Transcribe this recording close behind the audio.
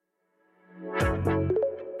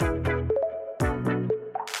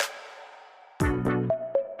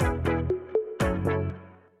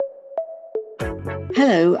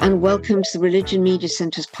Hello and welcome to the Religion Media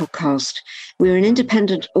Centre's podcast. We're an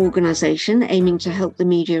independent organisation aiming to help the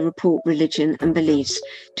media report religion and beliefs.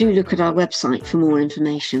 Do look at our website for more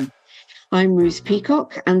information. I'm Ruth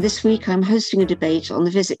Peacock, and this week I'm hosting a debate on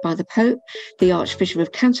the visit by the Pope, the Archbishop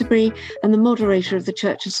of Canterbury, and the moderator of the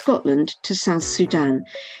Church of Scotland to South Sudan,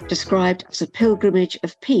 described as a pilgrimage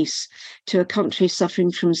of peace to a country suffering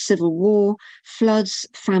from civil war, floods,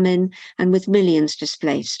 famine, and with millions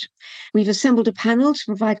displaced. We've assembled a panel to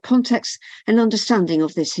provide context and understanding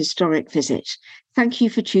of this historic visit. Thank you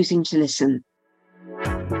for choosing to listen.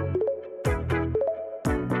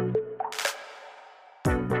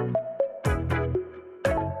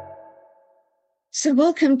 So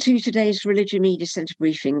welcome to today's Religion Media Centre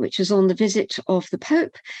briefing, which is on the visit of the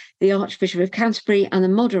Pope, the Archbishop of Canterbury, and the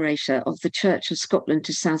moderator of the Church of Scotland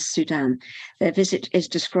to South Sudan. Their visit is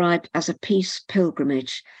described as a peace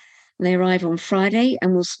pilgrimage. They arrive on Friday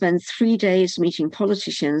and will spend 3 days meeting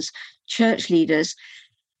politicians, church leaders,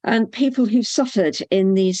 and people who've suffered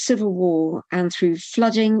in the civil war and through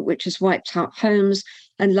flooding, which has wiped out homes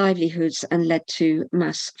and livelihoods and led to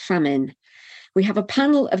mass famine. We have a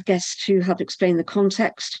panel of guests who have explained the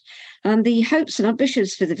context and the hopes and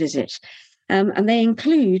ambitions for the visit. And they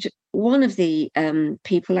include one of the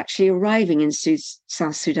people actually arriving in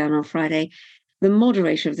South Sudan on Friday, the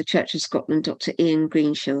moderator of the Church of Scotland, Dr. Ian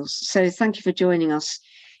Greenshills. So thank you for joining us,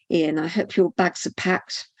 Ian. I hope your bags are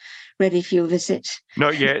packed, ready for your visit.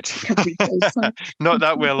 Not yet. Not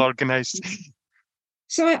that well organised.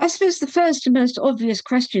 So I suppose the first and most obvious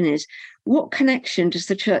question is, what connection does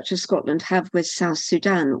the Church of Scotland have with South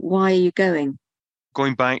Sudan? Why are you going?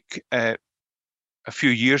 Going back a few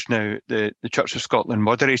years now, the Church of Scotland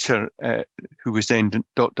moderator, who was then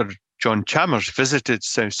Dr. John Chalmers, visited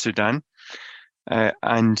South Sudan.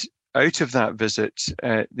 And out of that visit,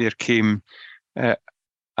 there came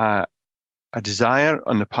a desire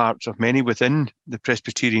on the part of many within the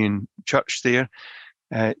Presbyterian Church there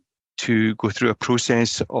to go through a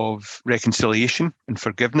process of reconciliation and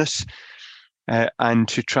forgiveness, and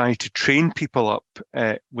to try to train people up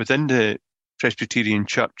within the Presbyterian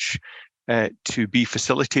Church to be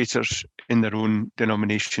facilitators in their own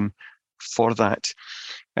denomination for that.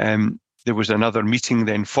 There was another meeting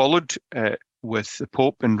then followed with the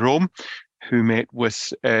Pope in Rome, who met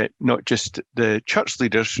with not just the church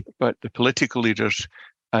leaders, but the political leaders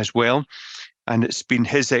as well. And it's been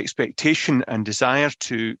his expectation and desire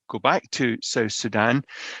to go back to South Sudan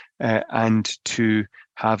and to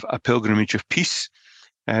have a pilgrimage of peace.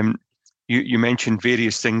 You mentioned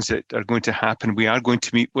various things that are going to happen. We are going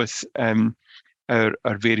to meet with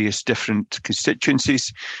our various different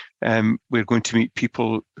constituencies. We're going to meet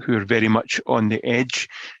people who are very much on the edge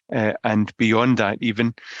and beyond that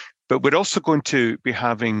even. But we're also going to be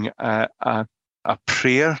having a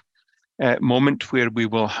prayer moment where we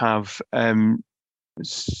will have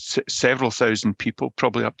several thousand people,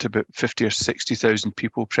 probably up to about 50 or 60,000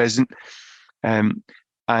 people present.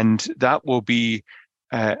 And that will be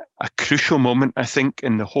a crucial moment, I think,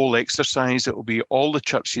 in the whole exercise. It will be all the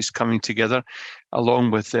churches coming together,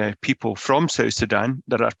 along with people from South Sudan.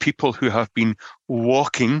 There are people who have been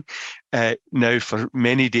walking now for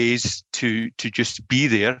many days to just be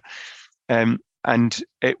there. And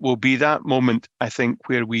it will be that moment, I think,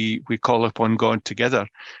 where we call upon God together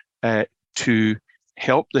to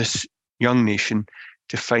help this young nation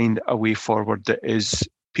to find a way forward that is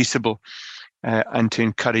peaceable, and to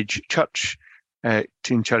encourage church, to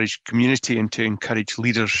encourage community, and to encourage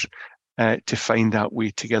leaders to find that way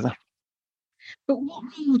together. But what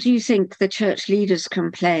role do you think the church leaders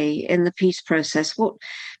can play in the peace process? What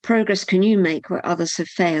progress can you make where others have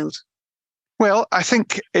failed? Well, I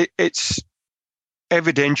think it's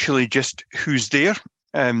evidentially just who's there.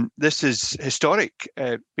 This is historic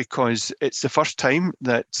because it's the first time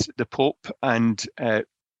that the Pope and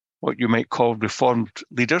what you might call reformed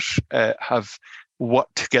leaders have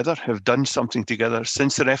worked together, have done something together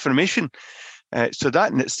since the Reformation. So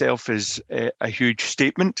that in itself is a huge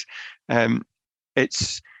statement.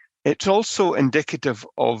 It's also indicative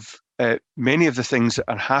of many of the things that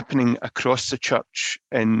are happening across the church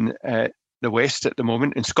in the West at the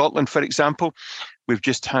moment. In Scotland, for example, we've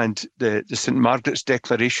just had the St. Margaret's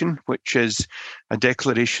Declaration, which is a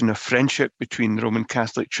declaration of friendship between the Roman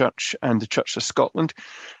Catholic Church and the Church of Scotland.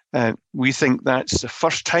 We think that's the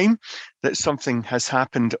first time that something has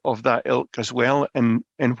happened of that ilk as well, in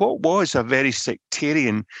what was a very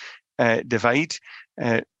sectarian divide,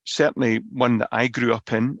 certainly one that I grew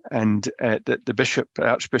up in, and that the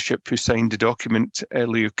Archbishop who signed the document,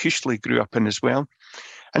 Leo Kishley, grew up in as well.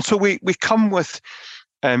 And so we come with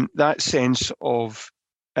that sense of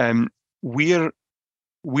we're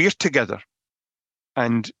together.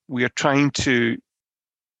 and we are trying to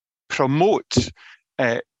promote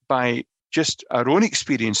by just our own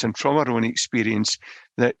experience and from our own experience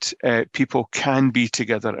that people can be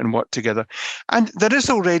together and work together. And there is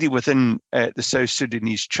already within the South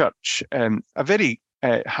Sudanese church a very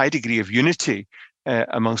high degree of unity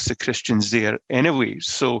amongst the Christians there anyway.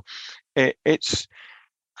 So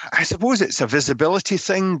I suppose it's a visibility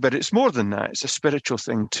thing, but it's more than that. It's a spiritual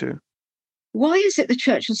thing too. Why is it the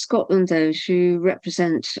Church of Scotland, those who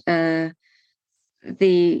represent the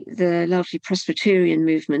largely Presbyterian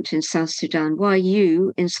movement in South Sudan? Why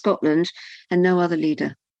you in Scotland and no other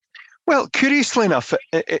leader? Well, curiously enough,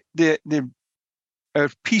 our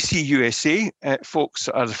PCUSA folks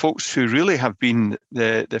are the folks who really have been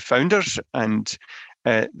the founders and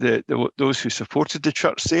those who supported the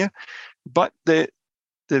church there. But the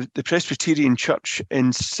Presbyterian Church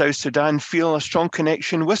in South Sudan feel a strong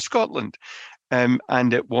connection with Scotland.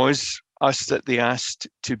 And it was us that they asked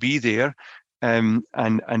to be there, and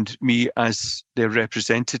me as their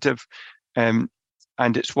representative. And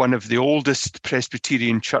it's one of the oldest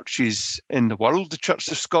Presbyterian churches in the world, the Church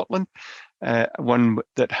of Scotland, one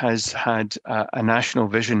that has had a national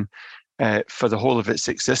vision for the whole of its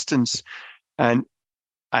existence. And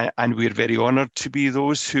we're very honoured to be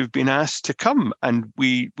those who've been asked to come. And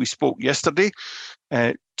we spoke yesterday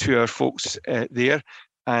to our folks there,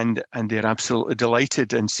 and they're absolutely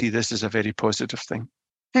delighted and see this as a very positive thing.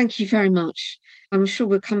 Thank you very much. I'm sure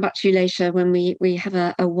we'll come back to you later when we have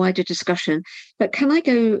a wider discussion. But can I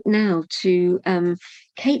go now to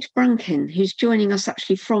Kate Brankin, who's joining us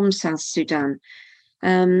actually from South Sudan.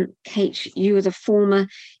 Kate, you are the former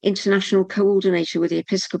international coordinator with the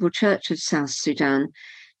Episcopal Church of South Sudan.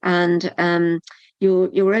 And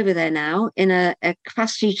you're over there now in a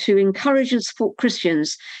capacity to encourage and support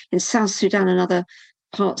Christians in South Sudan and other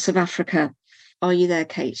parts of Africa. Are you there,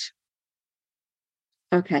 Kate?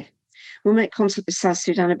 Okay, we'll make contact with South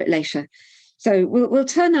Sudan a bit later. So we'll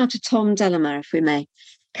turn now to Tom Delamer, if we may,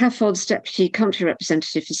 CAFOD's Deputy Country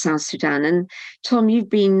Representative for South Sudan. And Tom, you've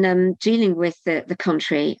been dealing with the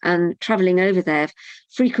country and travelling over there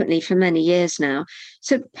frequently for many years now.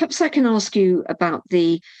 So perhaps I can ask you about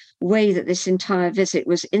the way that this entire visit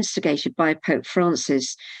was instigated by Pope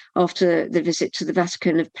Francis after the visit to the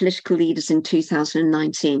Vatican of political leaders in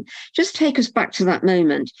 2019. Just take us back to that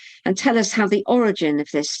moment and tell us how the origin of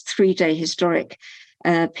this 3-day historic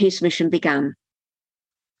peace mission began.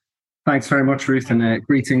 Thanks very much, Ruth, and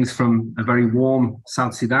greetings from a very warm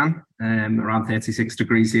South Sudan, around 36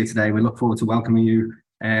 degrees here today. We look forward to welcoming you,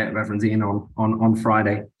 Reverend Ian, on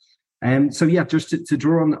Friday. So yeah, just to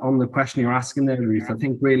draw on the question you're asking there, Ruth, I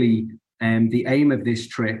think really the aim of this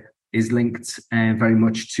trip is linked very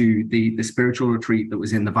much to the spiritual retreat that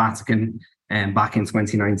was in the Vatican back in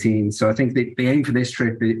 2019. So I think the aim for this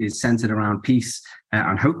trip is centered around peace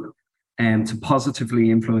and hope, to positively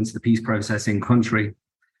influence the peace process in country.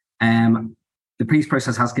 The peace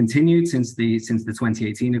process has continued since the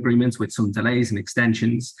 2018 agreements, with some delays and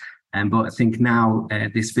extensions. But I think now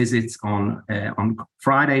this visit on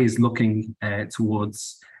Friday is looking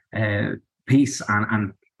towards peace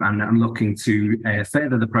and looking to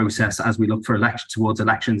further the process as we look for towards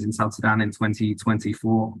elections in South Sudan in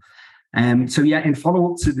 2024. So yeah, in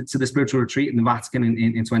follow-up to the spiritual retreat in the Vatican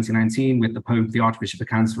in 2019 with the Pope, the Archbishop of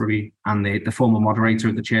Canterbury, and the former moderator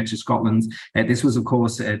of the Church of Scotland, this was, of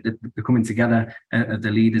course, the coming together of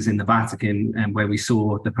the leaders in the Vatican, where we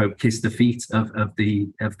saw the Pope kiss the feet of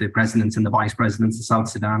the president and the vice presidents of South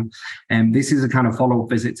Sudan. And this is a kind of follow-up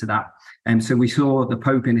visit to that. And so we saw the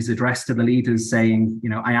Pope in his address to the leaders saying,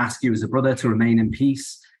 I ask you as a brother to remain in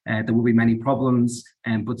peace. There will be many problems,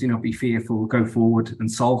 but do not be fearful. Go forward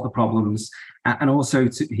and solve the problems. And also,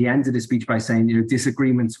 he ended his speech by saying,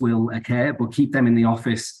 disagreements will occur, but keep them in the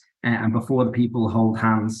office and before the people hold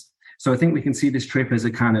hands. So I think we can see this trip as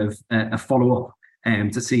a kind of a follow-up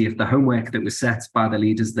to see if the homework that was set by the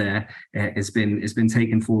leaders there has been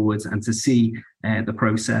taken forward, and to see the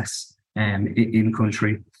process in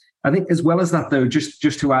country. I think, as well as that, though,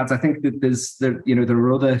 just to add, I think that there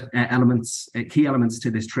are other elements, key elements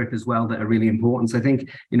to this trip as well that are really important. So I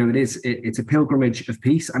think, it's a pilgrimage of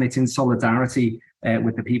peace, and it's in solidarity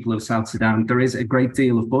with the people of South Sudan. There is a great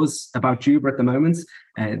deal of buzz about Juba at the moment.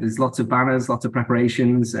 There's lots of banners, lots of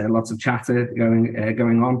preparations, lots of chatter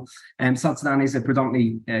going on. South Sudan is a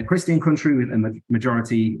predominantly Christian country with a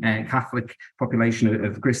majority Catholic population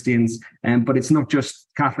of Christians, but it's not just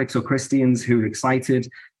Catholics or Christians who are excited.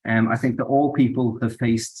 I think that all people have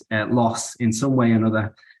faced loss in some way or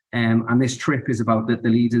another. And this trip is about the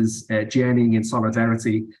leaders journeying in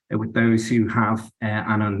solidarity with those who have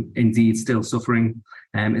and are indeed still suffering.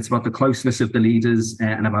 It's about the closeness of the leaders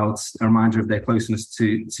and about a reminder of their closeness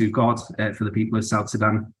to God for the people of South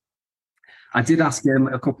Sudan. I did ask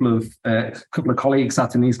a couple of colleagues,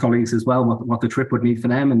 Sudanese colleagues as well, what the trip would need for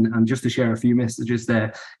them, and just to share a few messages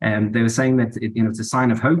there. They were saying that it's a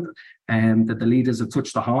sign of hope, that the leaders have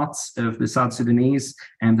touched the hearts of the South Sudanese,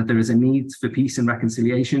 and that there is a need for peace and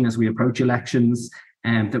reconciliation as we approach elections,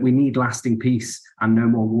 and that we need lasting peace and no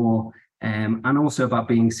more war, and also about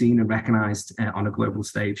being seen and recognised on a global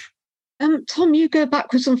stage. Tom, you go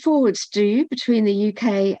backwards and forwards, do you, between the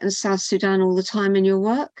UK and South Sudan all the time in your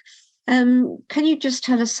work? Can you just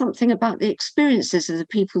tell us something about the experiences of the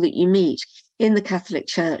people that you meet in the Catholic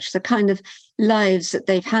Church, the kind of lives that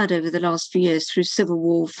they've had over the last few years through civil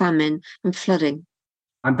war, famine and flooding?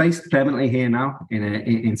 I'm based permanently here now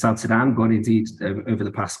in South Sudan, but indeed over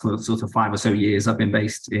the past sort of 5 or so years, I've been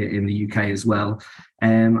based in the UK as well.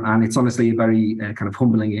 And it's honestly a very kind of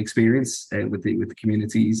humbling experience with the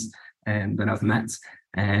communities that I've met.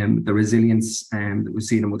 The resilience that we've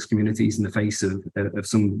seen amongst communities in the face of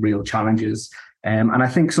some real challenges. And I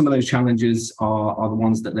think some of those challenges are the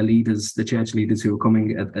ones that the church leaders who are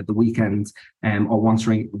coming at the weekend are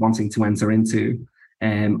wanting to enter into.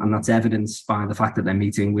 And that's evidenced by the fact that they're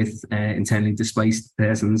meeting with internally displaced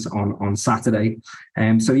persons on Saturday.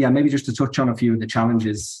 So yeah, maybe just to touch on a few of the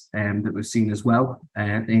challenges that we've seen as well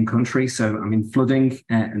in country. So, I mean, flooding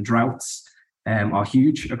and droughts are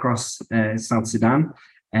huge across South Sudan.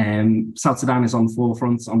 South Sudan is on the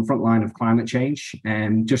front line of climate change.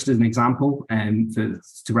 Just as an example, to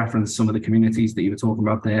reference some of the communities that you were talking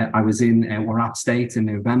about there, I was in Warrap State in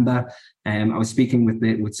November. I was speaking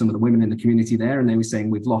with some of the women in the community there, and they were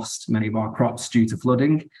saying we've lost many of our crops due to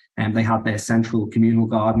flooding. And they had their central communal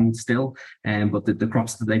garden still, but the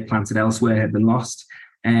crops that they planted elsewhere had been lost.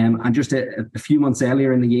 And just a few months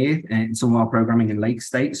earlier in the year, in some of our programming in Lake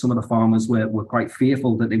State, some of the farmers were quite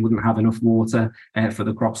fearful that they wouldn't have enough water for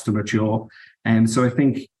the crops to mature. So I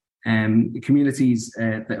think the communities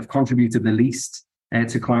that have contributed the least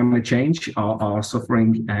to climate change are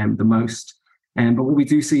suffering the most. But what we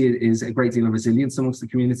do see is a great deal of resilience amongst the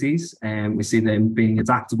communities. We see them being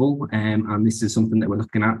adaptable, and this is something that we're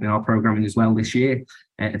looking at in our programming as well this year,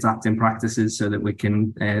 adapting practices so that we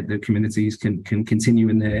can the communities can continue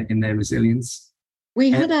in their resilience. We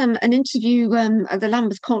had an interview at the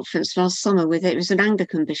Lambeth Conference last summer with it was an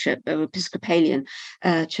Anglican bishop, an Episcopalian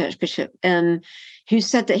church bishop, who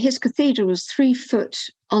said that his cathedral was 3 foot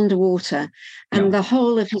underwater and the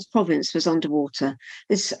whole of his province was underwater.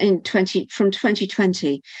 This from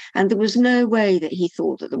 2020, and there was no way that he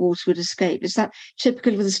thought that the water would escape. Is that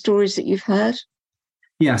typical of the stories that you've heard?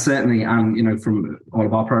 Yeah, certainly. And, from all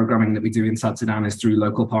of our programming that we do in South Sudan is through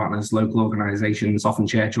local partners, local organizations, often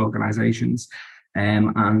church organizations.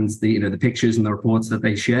 And the pictures and the reports that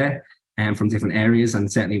they share from different areas,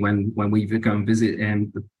 and certainly when we go and visit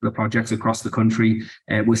the projects across the country,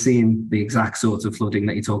 we're seeing the exact sort of flooding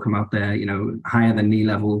that you're talking about there. Higher than knee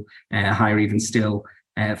level, higher even still.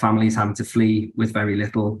 Families having to flee with very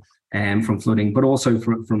little from flooding, but also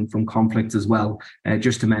from conflict as well.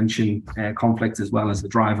 Just to mention conflict as well as the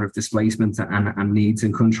driver of displacement and needs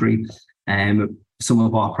in country. Some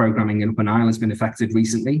of our programming in Upper Nile has been affected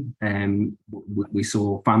recently. We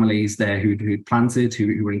saw families there who'd planted,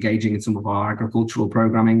 who were engaging in some of our agricultural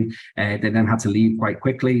programming. They then had to leave quite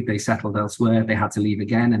quickly. They settled elsewhere. They had to leave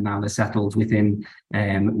again, and now they're settled within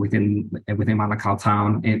Malakal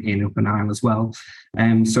town in Upper Nile as well.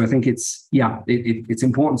 So I think it's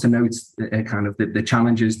important to note kind of the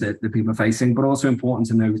challenges that the people are facing, but also important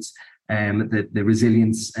to note the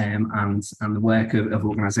resilience and the work of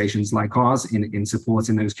organisations like ours in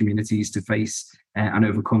supporting those communities to face and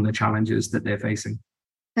overcome the challenges that they're facing.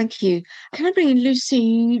 Thank you. Can I bring in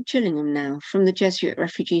Lucy Gillingham now from the Jesuit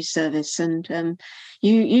Refugee Service? And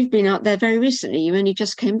you've been out there very recently. You only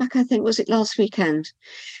just came back, I think, was it last weekend?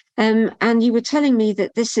 And you were telling me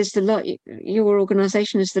that this is your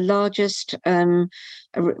organisation is the largest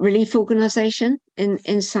relief organisation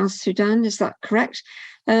in South Sudan. Is that correct?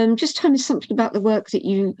 Just tell me something about the work that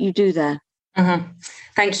you do there. Mm-hmm.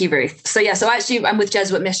 Thank you, Ruth. So actually I'm with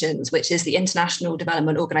Jesuit Missions, which is the international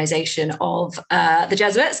development organisation of the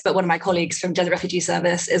Jesuits, but one of my colleagues from Jesuit Refugee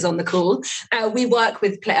Service is on the call. We work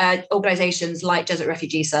with organisations like Jesuit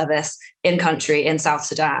Refugee Service in country in South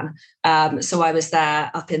Sudan. So I was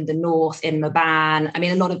there up in the north in Maban. I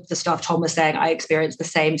mean, a lot of the stuff Tom was saying, I experienced the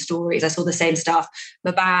same stories. I saw the same stuff.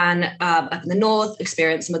 Maban up in the north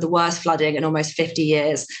experienced some of the worst flooding in almost 50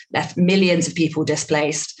 years, left millions of people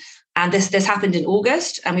displaced. And this happened in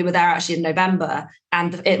August, and we were there actually in November,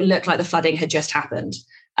 and it looked like the flooding had just happened.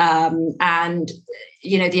 And,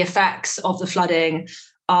 the effects of the flooding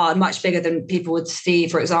are much bigger than people would see.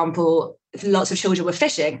 For example, lots of children were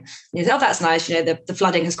fishing. You say, oh, that's nice. The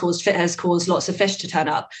flooding has caused lots of fish to turn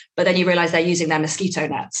up. But then you realize they're using their mosquito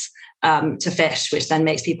nets to fish, which then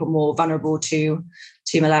makes people more vulnerable to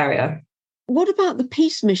malaria. What about the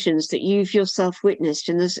peace missions that you've yourself witnessed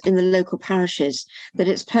in the local parishes, that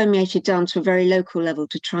it's permeated down to a very local level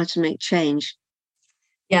to try to make change?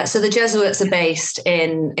 Yeah, so the Jesuits are based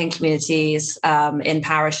in communities, in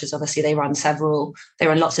parishes. Obviously, they run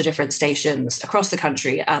lots of different stations across the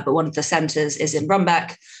country, but one of the centres is in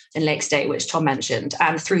Rumbek in Lake State, which Tom mentioned.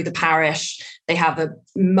 And through the parish, they have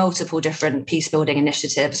multiple different peace-building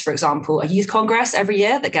initiatives. For example, a youth congress every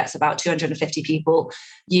year that gets about 250 people,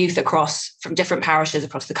 youth from different parishes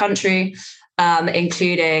across the country,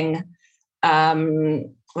 including...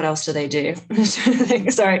 what else do they do?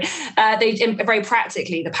 Sorry. Very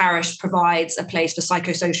practically, the parish provides a place for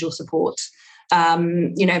psychosocial support,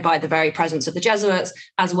 by the very presence of the Jesuits,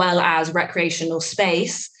 as well as recreational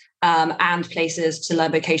space and places to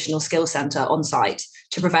learn vocational skill centre on site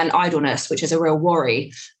to prevent idleness, which is a real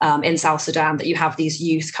worry in South Sudan, that you have these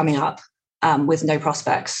youth coming up with no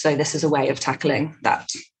prospects. So this is a way of tackling that.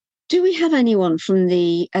 Do we have anyone from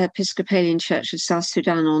the Episcopalian Church of South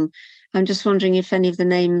Sudan on? I'm just wondering if any of the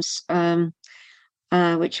names,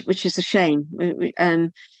 which is a shame.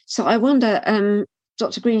 So I wonder,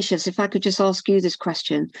 Dr. Greenshields, if I could just ask you this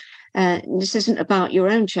question. This isn't about your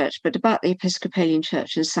own church, but about the Episcopalian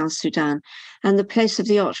Church in South Sudan and the place of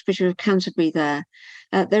the Archbishop of Canterbury there.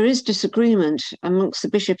 There is disagreement amongst the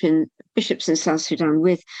bishops in South Sudan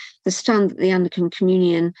with the stand that the Anglican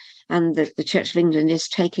Communion and the Church of England is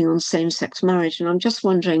taking on same-sex marriage. And I'm just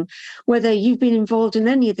wondering whether you've been involved in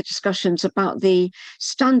any of the discussions about the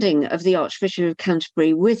standing of the Archbishop of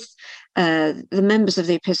Canterbury with the members of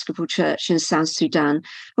the Episcopal Church in South Sudan,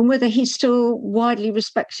 and whether he's still widely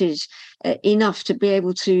respected enough to be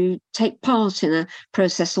able to take part in a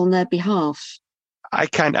process on their behalf. I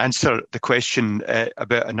can't answer the question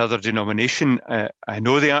about another denomination. I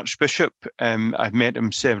know the Archbishop. I've met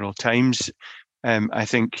him several times. I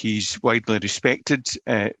think he's widely respected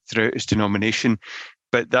throughout his denomination,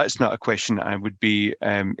 but that's not a question I would be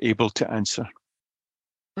able to answer.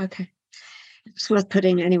 Okay. It's worth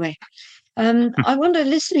putting anyway. I wonder,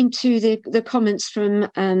 listening to the comments from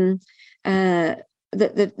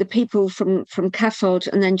the people from CAFOD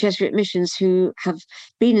and then Jesuit missions who have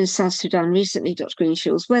been in South Sudan recently, Dr.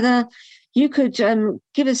 Greenshields, whether you could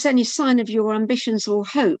give us any sign of your ambitions or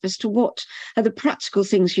hope as to what are the practical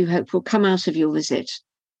things you hope will come out of your visit.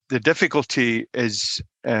 The difficulty is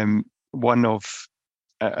one of,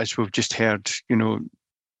 as we've just heard,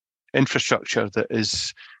 infrastructure that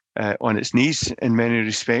is on its knees in many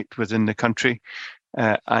respects within the country,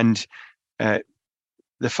 and the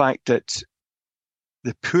fact that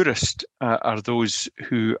the poorest are those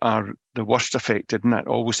who are the worst affected, and that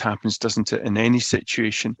always happens, doesn't it, in any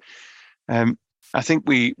situation. I think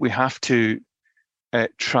we have to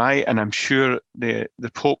try, and I'm sure the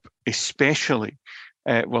Pope especially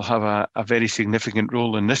will have a very significant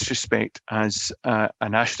role in this respect as a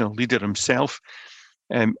national leader himself,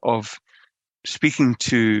 of speaking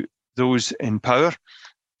to those in power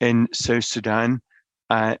in South Sudan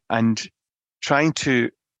and trying to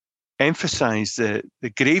emphasize the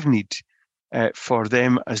grave need for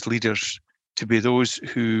them as leaders to be those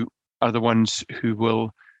who are the ones who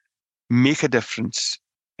will make a difference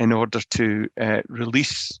in order to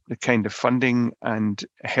release the kind of funding and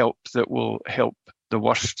help that will help the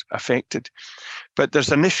worst affected. But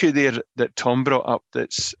there's an issue there that Tom brought up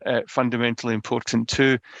that's fundamentally important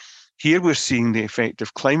too. Here we're seeing the effect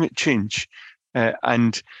of climate change,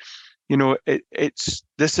 and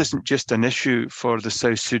this isn't just an issue for the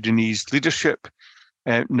South Sudanese leadership,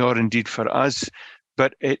 nor indeed for us,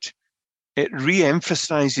 but it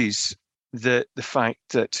re-emphasizes the fact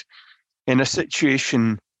that in a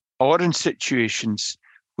situation or in situations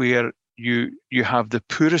where you have the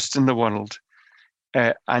poorest in the world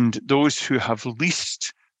and those who have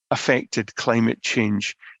least affected climate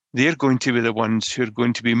change, they're going to be the ones who are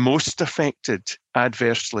going to be most affected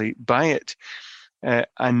adversely by it.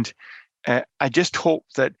 And I just hope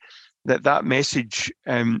that message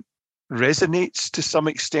resonates to some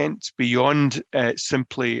extent beyond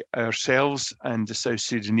simply ourselves and the South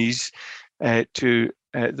Sudanese to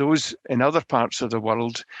those in other parts of the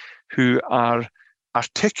world who are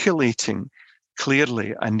articulating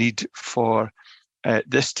clearly a need for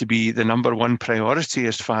this to be the number one priority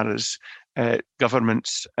as far as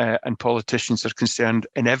governments and politicians are concerned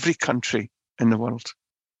in every country in the world.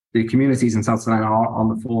 the communities in South Sudan are on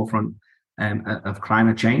the forefront of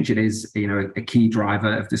climate change. It is, a key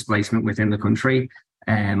driver of displacement within the country,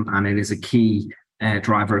 and it is a key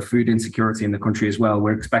driver of food insecurity in the country as well.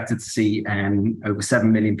 We're expected to see over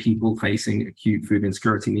 7 million people facing acute food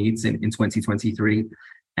insecurity needs in 2023.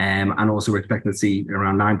 And also we're expecting to see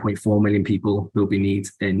around 9.4 million people who will be need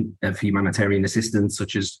of humanitarian assistance,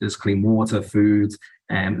 such as clean water, food,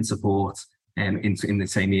 and support in the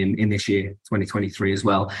same year, in this year, 2023 as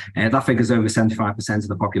well. That figure is over 75% of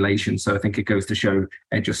the population. So I think it goes to show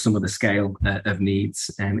just some of the scale of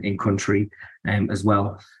needs in country as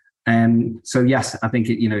well. So yes, I think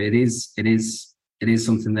it is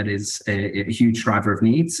something that is a huge driver of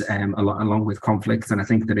needs, along with conflict, and I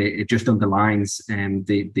think that it just underlines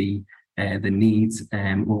the needs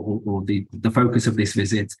or the focus of this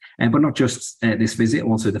visit, but not just this visit,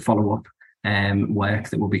 also the follow-up work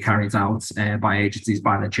that will be carried out by agencies,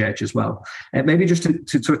 by the church as well. Maybe just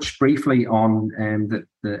to touch briefly on the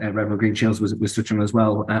Reverend Greenshields was touching on as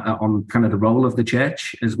well, on kind of the role of the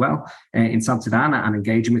church as well in South Sudan and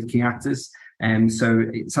engaging with key actors. So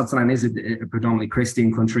South Sudan is a predominantly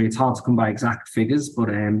Christian country. It's hard to come by exact figures, but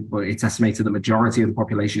it's estimated the majority of the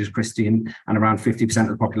population is Christian and around 50% of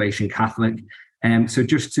the population Catholic. So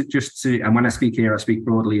just to, and when I speak here, I speak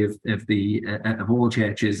broadly of all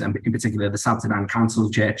churches, and in particular the South Sudan Council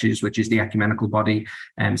of Churches, which is the ecumenical body,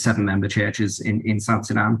 7-member churches in South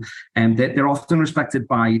Sudan. And they're often respected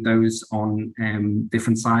by those on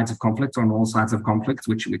different sides of conflict, on all sides of conflict,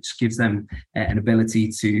 which gives them an ability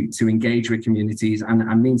to engage with communities,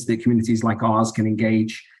 and means that communities like ours can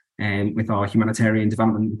engage with our humanitarian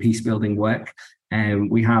development and peace building work.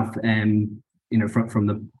 We have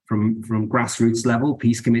from grassroots level,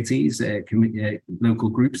 peace committees, local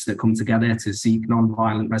groups that come together to seek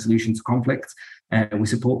non-violent resolution to conflict. We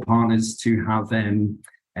support partners to have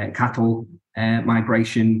cattle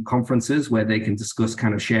migration conferences where they can discuss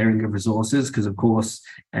kind of sharing of resources, because of course,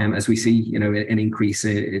 as we see, an increase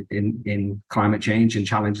in climate change and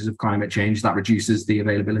challenges of climate change, that reduces the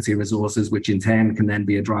availability of resources, which in turn can then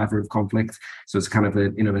be a driver of conflict. So it's kind of a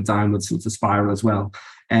downward sort of spiral as well.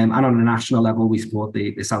 And on a national level, we support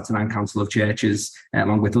the South Sudan Council of Churches,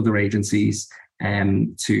 along with other agencies,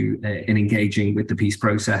 in engaging with the peace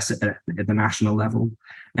process at the national level.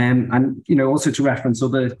 And also to reference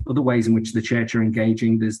other ways in which the church are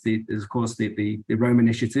engaging, there's of course the Rome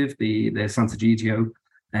Initiative, the Sant'Egidio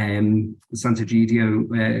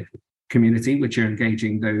community, which are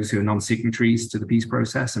engaging those who are non-signatories to the peace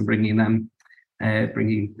process and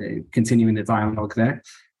continuing the dialogue there.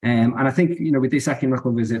 And I think with this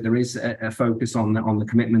ecumenical visit, there is a focus on the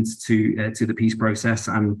commitment to the peace process,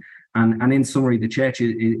 and in summary, the church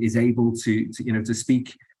is able to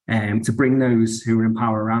speak, to bring those who are in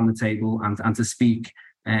power around the table and to speak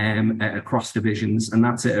across divisions, and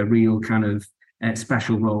that's a real kind of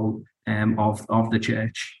special role of the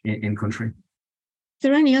church in country. If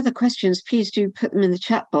there are any other questions, please do put them in the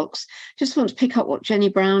chat box. Just want to pick up what Jenny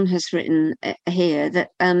Brown has written here, that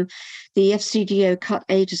the FCDO cut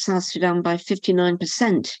aid to South Sudan by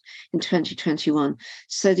 59% in 2021.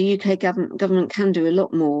 So the UK government can do a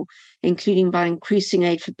lot more, including by increasing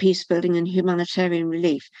aid for peace building and humanitarian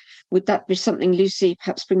relief. Would that be something, Lucy,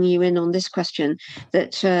 perhaps bringing you in on this question,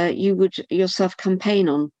 that you would yourself campaign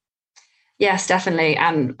on? Yes, definitely.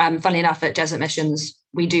 And funnily enough, at Jesuit Missions,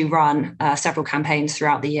 we do run several campaigns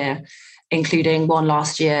throughout the year, including one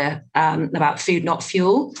last year about food, not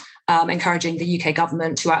fuel, encouraging the UK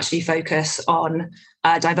government to actually focus on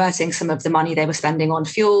diverting some of the money they were spending on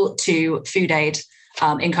fuel to food aid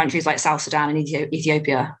in countries like South Sudan and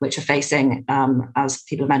Ethiopia, which are facing, as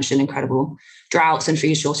people have mentioned, incredible droughts and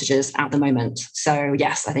food shortages at the moment. So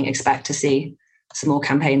yes, I think expect to see some more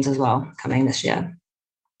campaigns as well coming this year.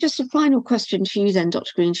 Just a final question to you then,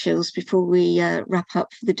 Dr. Greenshields, before we wrap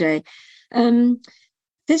up for the day.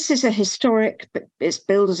 This is it's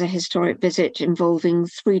billed as a historic visit involving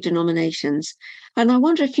 3 denominations. And I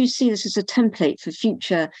wonder if you see this as a template for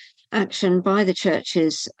future action by the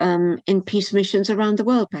churches in peace missions around the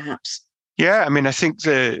world, perhaps. Yeah, I mean, I think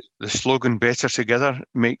the slogan "Better Together"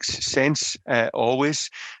 makes sense always.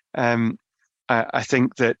 I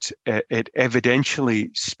think that it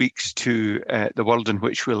evidentially speaks to the world in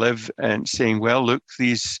which we live, and saying, well, look,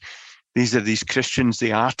 these are these Christians,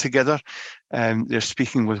 they are together, they're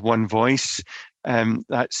speaking with one voice.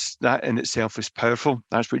 That in itself is powerful.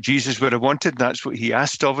 That's what Jesus would have wanted. That's what he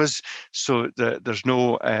asked of us. So there's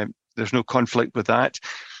no conflict with that.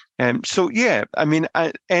 So yeah, I mean,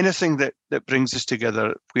 anything that brings us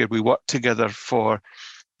together, where we work together for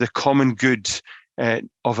the common good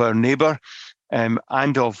of our neighbour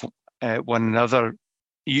and of one another,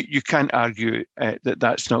 you can't argue that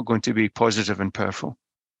that's not going to be positive and powerful.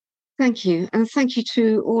 Thank you. And thank you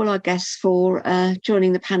to all our guests for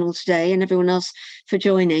joining the panel today, and everyone else for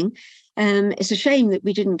joining. It's a shame that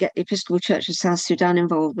we didn't get the Episcopal Church of South Sudan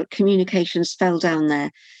involved, but communications fell down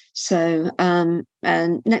there. So and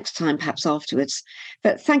next time, perhaps afterwards.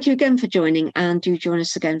 But thank you again for joining, and do join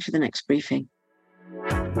us again for the next briefing.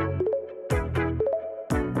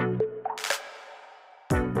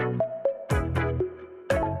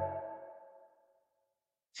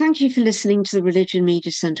 Thank you for listening to the Religion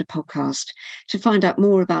Media Centre podcast. To find out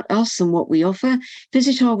more about us and what we offer,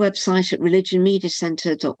 visit our website at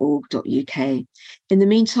religionmediacentre.org.uk. In the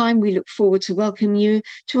meantime, we look forward to welcoming you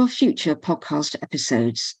to our future podcast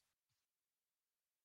episodes.